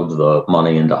shoved the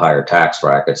money into higher tax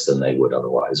brackets than they would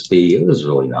otherwise be. It was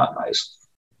really not nice.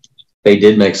 They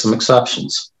did make some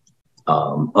exceptions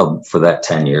for that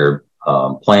 10-year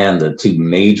plan. The two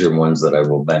major ones that I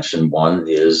will mention, one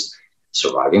is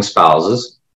surviving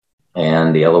spouses,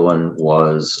 and the other one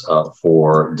was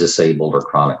for disabled or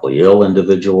chronically ill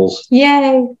individuals.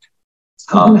 Yay!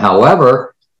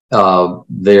 However,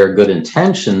 there are good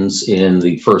intentions in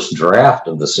the first draft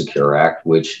of the Secure Act,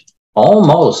 which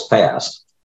almost passed.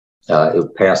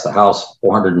 It passed the House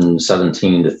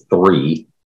 417-3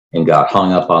 and got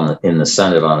hung up in the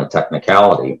Senate on a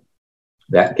technicality.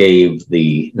 That gave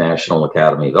the National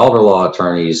Academy of Elder Law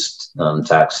Attorneys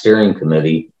Tax Steering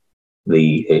Committee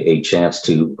a chance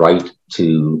to write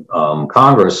to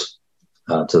Congress,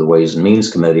 to the Ways and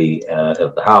Means Committee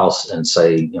of the House, and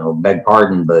say, beg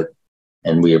pardon,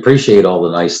 and we appreciate all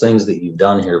the nice things that you've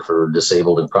done here for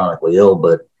disabled and chronically ill,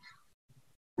 but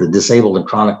the disabled and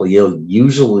chronically ill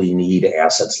usually need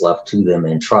assets left to them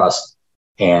in trust.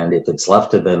 And if it's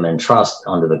left to them in trust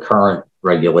under the current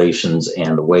regulations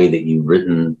and the way that you've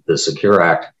written the Secure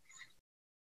Act,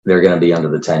 they're going to be under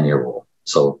the 10-year rule.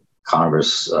 So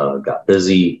Congress got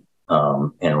busy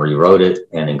and rewrote it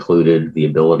and included the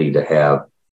ability to have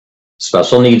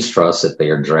special needs trusts if they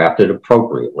are drafted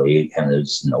appropriately. And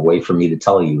there's no way for me to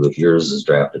tell you if yours is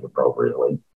drafted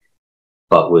appropriately.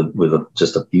 But with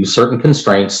just a few certain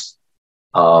constraints,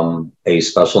 a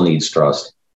special needs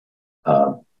trust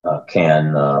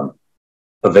can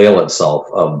avail itself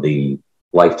of the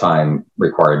lifetime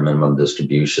required minimum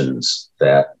distributions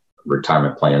that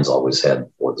retirement plans always had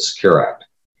before the Secure Act.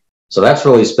 So that's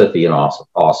really spiffy and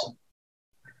awesome.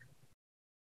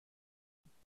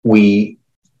 We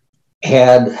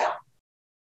had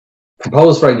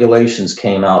proposed regulations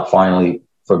came out finally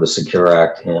for the Secure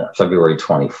Act in February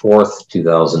 24th,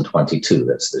 2022.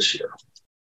 That's this year.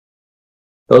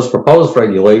 Those proposed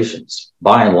regulations,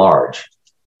 by and large,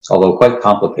 although quite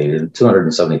complicated,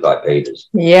 275 pages.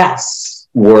 Yes.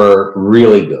 were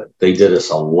really good. They did us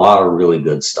a lot of really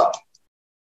good stuff.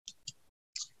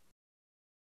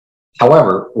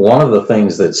 However, one of the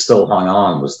things that still hung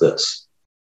on was this.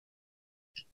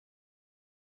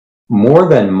 More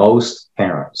than most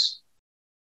parents,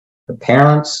 the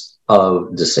parents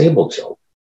of disabled children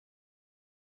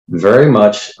very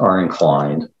much are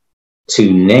inclined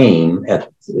to name,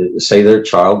 say their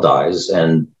child dies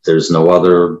and there's no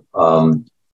other,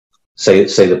 say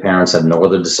the parents have no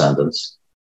other descendants.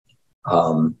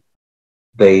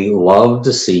 They love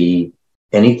to see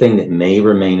anything that may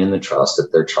remain in the trust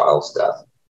at their child's death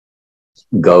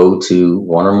go to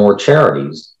one or more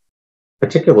charities,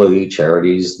 particularly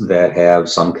charities that have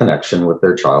some connection with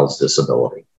their child's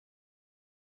disability.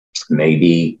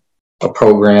 Maybe a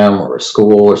program or a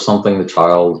school or something the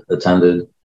child attended,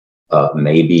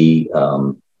 maybe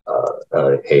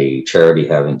a charity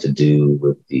having to do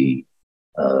with the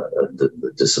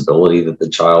disability that the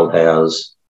child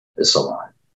has, and so on.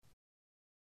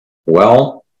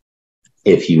 Well,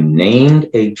 if you named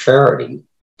a charity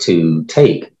to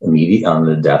take immediately on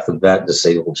the death of that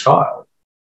disabled child,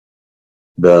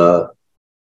 the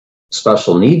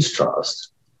special needs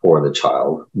trust for the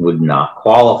child would not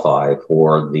qualify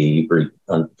for the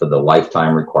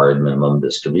lifetime required minimum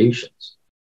distributions.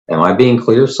 Am I being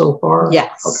clear so far?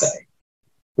 Yes. Okay.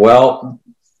 Well,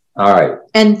 all right.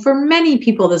 And for many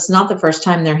people, this is not the first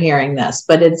time they're hearing this,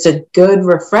 but it's a good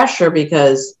refresher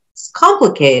because it's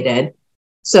complicated.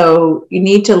 So you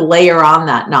need to layer on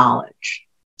that knowledge.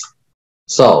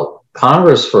 So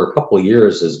Congress for a couple of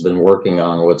years has been working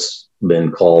on what's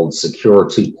been called Secure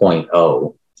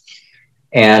 2.0.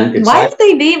 And it's why did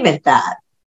they name it that?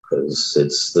 Because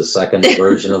it's the second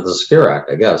version of the Secure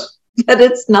Act, I guess. But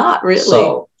it's not really.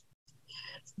 So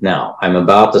now I'm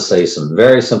about to say some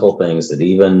very simple things that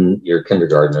even your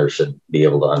kindergartner should be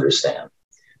able to understand.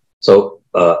 So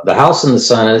the House and the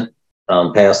Senate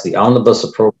passed the Omnibus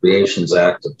Appropriations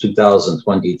Act of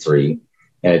 2023,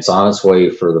 and it's on its way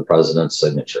for the president's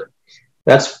signature.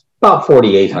 That's about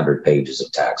 4,800 pages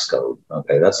of tax code.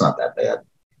 Okay, that's not that bad.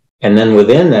 And then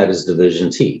within that is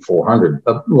Division T, a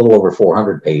little over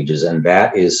 400 pages, and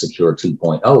that is Secure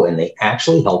 2.0, and they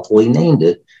actually helpfully named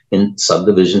it in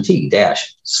Subdivision T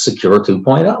 - Secure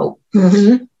 2.0.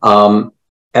 Mm-hmm.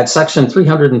 At Section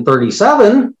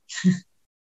 337,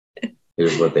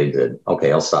 here's what they did.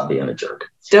 Okay, I'll stop being a jerk.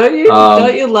 Don't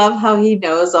you love how he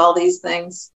knows all these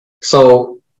things?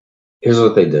 So here's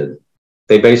what they did.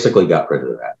 They basically got rid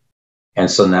of that. And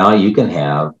so now you can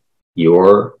have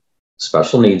your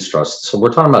special needs trust. So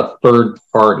we're talking about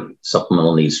third-party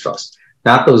supplemental needs trust,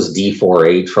 not those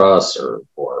D4A trusts or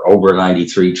over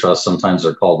 93 trusts, sometimes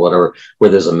they're called whatever, where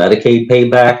there's a Medicaid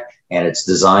payback and it's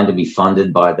designed to be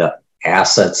funded by the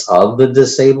assets of the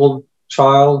disabled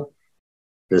child.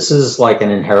 This is like an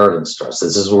inheritance trust.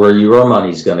 This is where your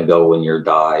money's going to go when you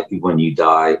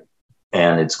die,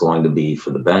 and it's going to be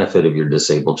for the benefit of your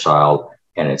disabled child,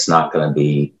 and it's not going to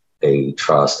be a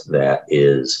trust that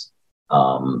is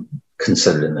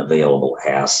considered an available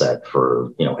asset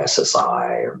for,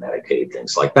 SSI or Medicaid,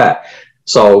 things like that.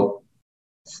 So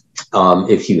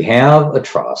if you have a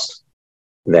trust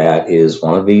that is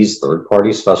one of these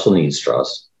third-party special needs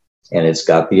trusts, and it's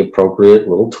got the appropriate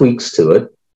little tweaks to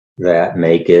it that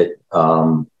make it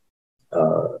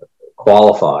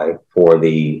qualify for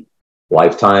the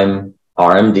lifetime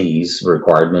RMDs,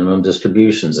 required minimum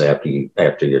distributions after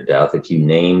your death, if you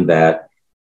name that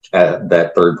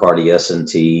third-party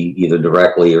S&T either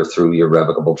directly or through your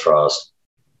revocable trust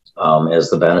as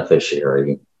the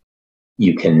beneficiary,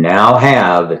 you can now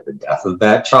have, at the death of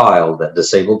that child, that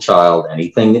disabled child,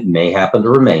 anything that may happen to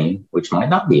remain, which might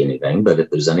not be anything, but if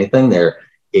there's anything there,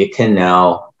 it can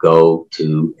now go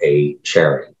to a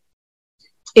charity.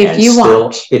 If you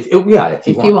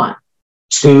want.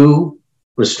 Two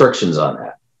restrictions on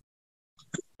that.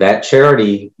 That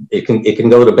charity, it can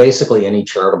go to basically any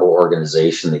charitable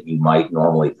organization that you might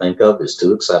normally think of. There's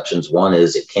two exceptions. One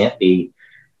is it can't be,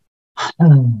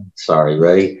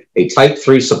 a type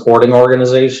 3 supporting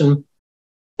organization.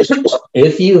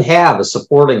 If you have a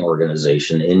supporting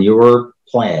organization in your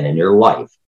plan, in your life,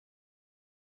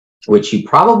 which you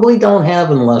probably don't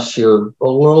have unless you're a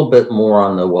little bit more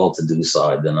on the well-to-do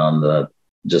side than on the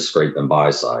just scraping by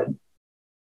side,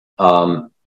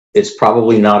 it's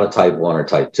probably not a type 1 or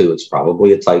type 2. It's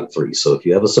probably a type 3. So if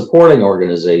you have a supporting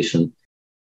organization,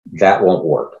 that won't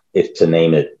work if to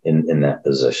name it in that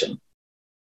position.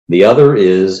 The other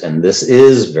is, and this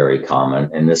is very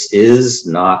common, and this is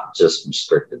not just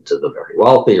restricted to the very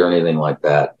wealthy or anything like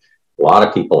that. A lot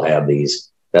of people have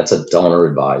these. That's a donor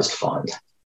advised fund.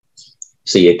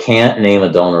 So you can't name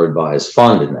a donor advised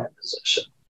fund in that position.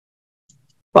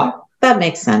 But That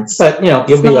makes sense. But, you'll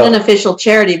it's be not an official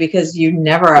charity because you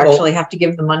never actually have to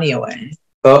give the money away.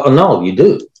 No, you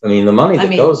do. I mean, the money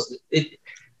that goes,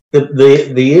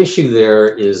 the issue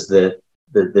there is that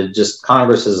just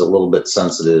Congress is a little bit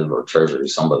sensitive, or Treasury,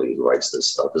 somebody who writes this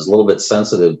stuff, is a little bit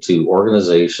sensitive to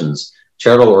organizations,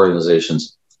 charitable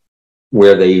organizations,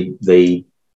 where they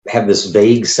have this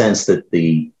vague sense that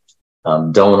the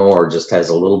donor just has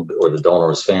a little bit, or the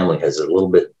donor's family has a little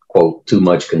bit, quote, too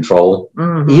much control,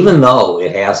 even though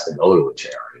it has to go to a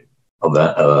charity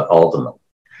ultimately.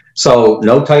 So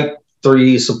no Type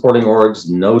 3 supporting orgs,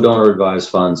 no donor advised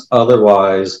funds.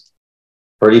 Otherwise,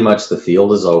 pretty much the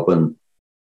field is open,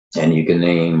 and you can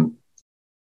name,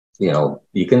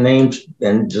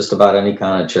 and just about any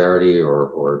kind of charity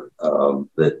or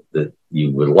that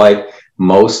you would like.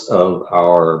 Most of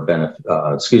our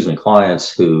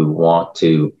clients who want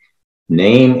to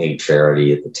name a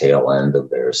charity at the tail end of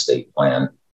their estate plan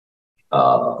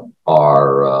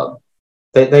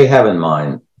they have in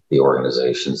mind the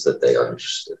organizations that they are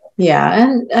interested in. Yeah,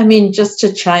 and I mean, just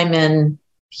to chime in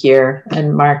here,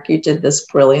 and Mark, you did this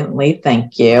brilliantly.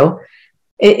 Thank you.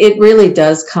 It really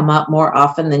does come up more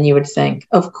often than you would think.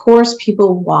 Of course,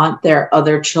 people want their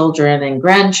other children and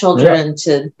grandchildren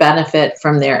to benefit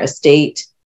from their estate.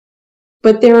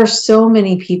 But there are so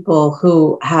many people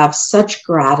who have such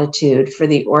gratitude for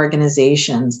the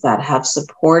organizations that have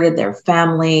supported their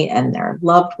family and their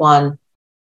loved one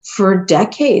for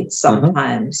decades,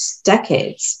 sometimes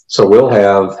decades. So we'll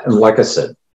have, and like I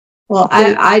said. Well,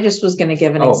 I just was going to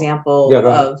give an example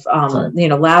of,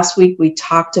 last week we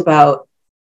talked about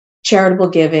charitable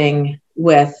giving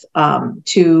with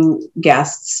two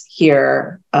guests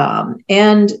here.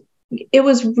 And it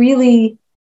was really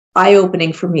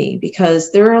eye-opening for me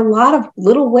because there are a lot of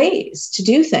little ways to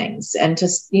do things and to,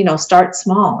 start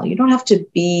small. You don't have to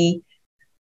be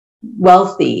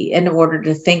wealthy in order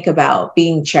to think about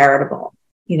being charitable,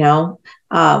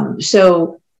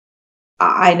 So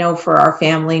I know for our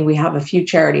family, we have a few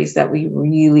charities that we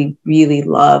really, really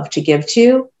love to give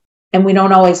to. And we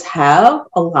don't always have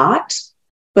a lot,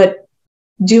 but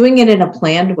doing it in a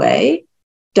planned way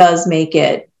does make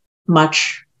it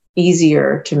much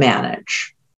easier to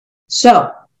manage.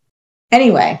 So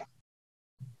anyway,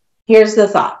 here's the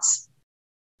thoughts.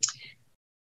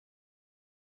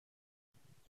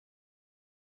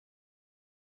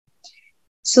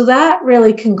 So that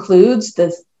really concludes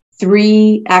the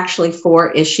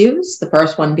four issues. The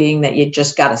first one being that you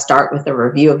just got to start with a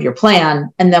review of your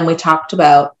plan. And then we talked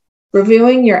about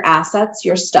reviewing your assets,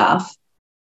 your stuff,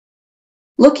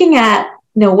 looking at,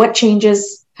 what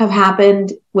changes have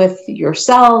happened with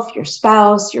yourself, your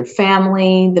spouse, your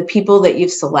family, the people that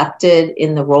you've selected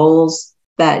in the roles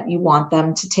that you want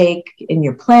them to take in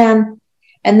your plan.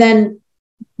 And then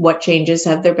what changes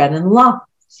have there been in the law?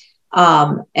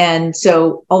 And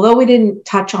so although we didn't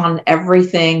touch on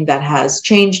everything that has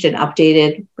changed and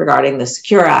updated regarding the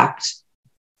Secure Act,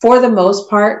 for the most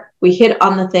part, we hit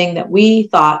on the thing that we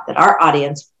thought that our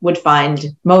audience would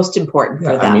find most important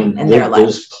for them in their life.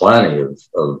 There's plenty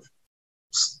of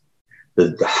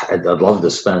I'd love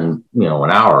to spend, an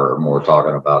hour or more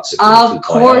talking about Secure 2.0. Of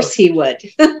course he would.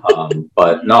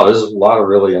 But no, there's a lot of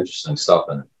really interesting stuff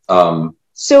in it.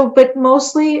 But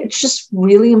mostly it's just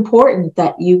really important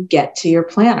that you get to your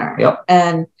planner. Yep.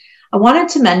 And I wanted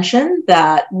to mention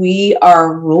that we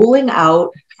are rolling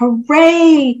out,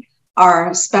 hooray,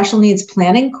 our special needs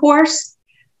planning course.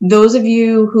 Those of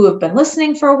you who have been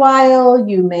listening for a while,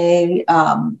 you may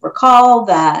recall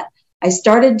that I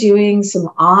started doing some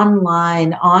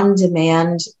online,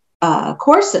 on-demand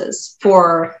courses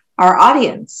for our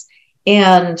audience.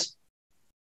 And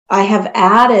I have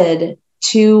added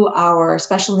to our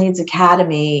Special Needs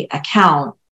Academy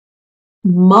account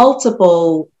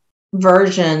multiple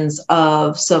versions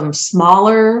of some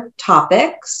smaller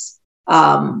topics,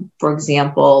 for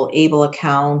example, ABLE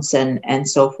accounts and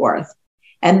so forth.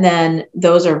 And then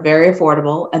those are very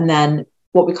affordable. And then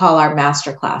what we call our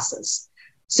master classes.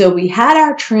 So we had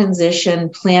our transition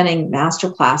planning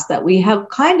masterclass that we have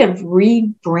kind of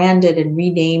rebranded and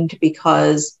renamed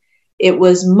because it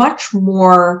was much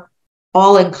more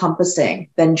all-encompassing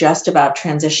than just about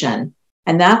transition.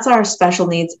 And that's our special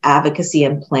needs advocacy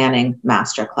and planning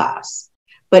masterclass.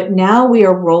 But now we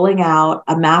are rolling out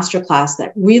a masterclass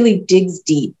that really digs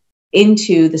deep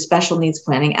into the special needs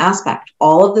planning aspect,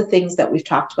 all of the things that we've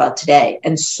talked about today,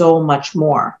 and so much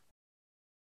more.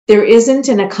 There isn't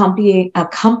an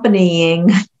accompanying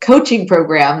coaching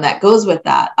program that goes with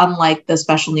that, unlike the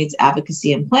special needs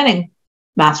advocacy and planning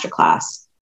masterclass.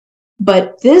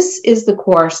 But this is the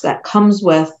course that comes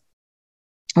with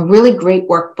a really great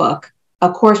workbook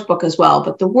a course book as well,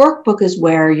 but the workbook is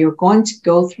where you're going to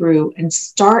go through and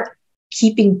start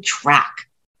keeping track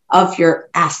of your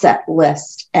asset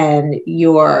list and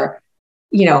your,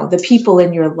 the people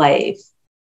in your life,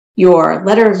 your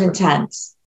letter of intent,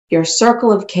 your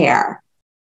circle of care,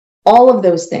 all of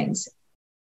those things.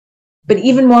 But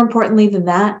even more importantly than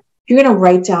that, you're going to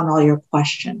write down all your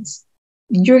questions.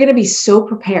 You're going to be so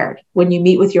prepared when you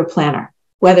meet with your planner,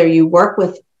 whether you work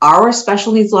with our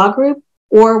special needs law group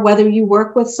or whether you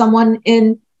work with someone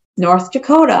in North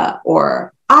Dakota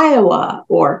or Iowa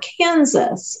or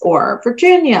Kansas or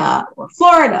Virginia or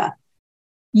Florida.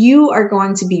 You are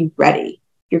going to be ready.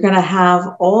 You're going to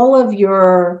have all of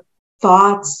your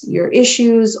thoughts, your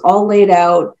issues all laid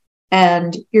out,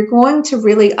 and you're going to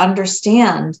really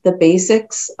understand the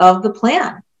basics of the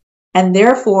plan. And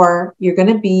therefore, you're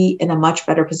going to be in a much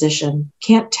better position.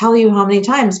 Can't tell you how many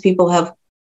times people have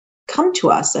come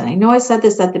to us. And I know I said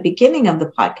this at the beginning of the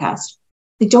podcast.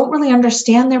 They don't really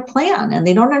understand their plan and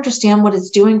they don't understand what it's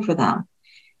doing for them.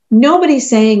 Nobody's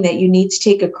saying that you need to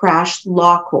take a crash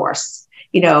law course.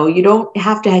 You don't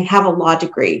have to have a law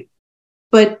degree,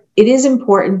 but it is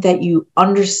important that you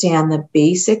understand the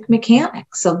basic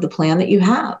mechanics of the plan that you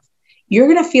have. You're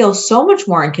going to feel so much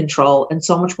more in control and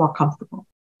so much more comfortable.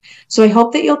 So I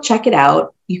hope that you'll check it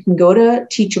out. You can go to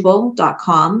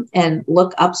teachable.com and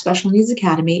look up Special Needs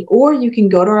Academy, or you can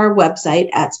go to our website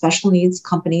at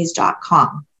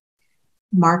specialneedscompanies.com.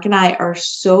 Mark and I are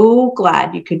so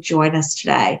glad you could join us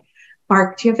today.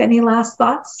 Mark, do you have any last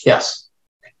thoughts? Yes.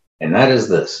 And that is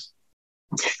this.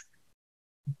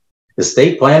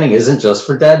 Estate planning isn't just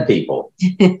for dead people.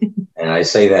 And I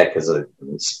say that because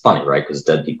it's funny, right? Because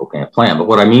dead people can't plan. But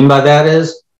what I mean by that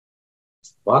is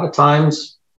a lot of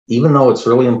times, even though it's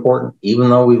really important, even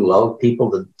though we love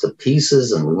people to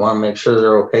pieces and we want to make sure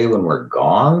they're okay when we're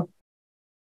gone,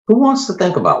 who wants to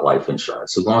think about life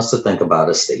insurance? Who wants to think about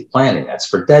estate planning? That's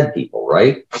for dead people,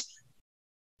 right?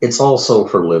 It's also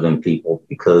for living people,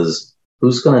 because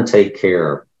who's going to take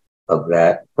care of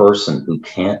that person who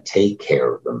can't take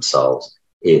care of themselves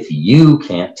if you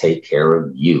can't take care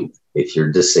of you, if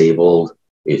you're disabled,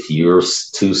 if you're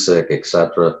too sick,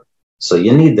 etc. So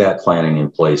you need that planning in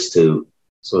place too.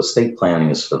 So estate planning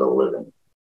is for the living.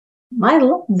 I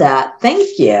love that.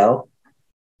 Thank you.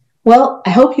 Well, I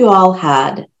hope you all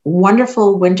had a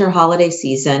wonderful winter holiday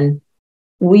season.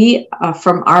 We,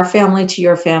 from our family to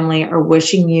your family, are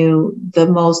wishing you the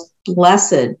most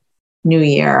blessed new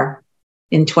year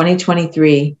in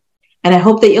 2023. And I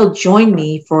hope that you'll join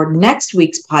me for next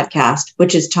week's podcast,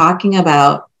 which is talking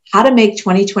about how to make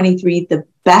 2023 the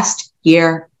best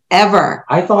year ever.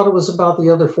 I thought it was about the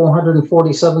other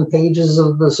 447 pages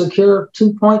of the Secure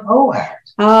 2.0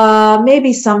 Act.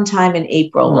 Maybe sometime in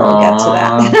April we'll get to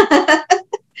that.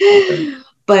 Okay.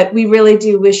 But we really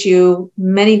do wish you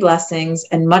many blessings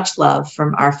and much love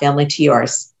from our family to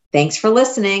yours. Thanks for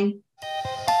listening.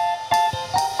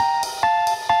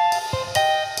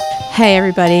 Hey,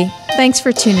 everybody. Thanks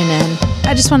for tuning in.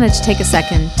 I just wanted to take a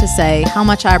second to say how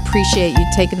much I appreciate you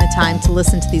taking the time to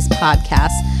listen to these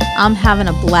podcasts. I'm having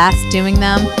a blast doing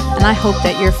them, and I hope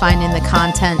that you're finding the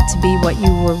content to be what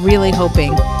you were really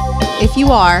hoping. If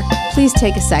you are, please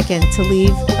take a second to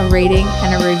leave a rating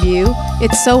and a review.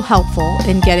 It's so helpful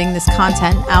in getting this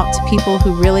content out to people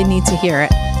who really need to hear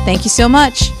it. Thank you so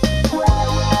much.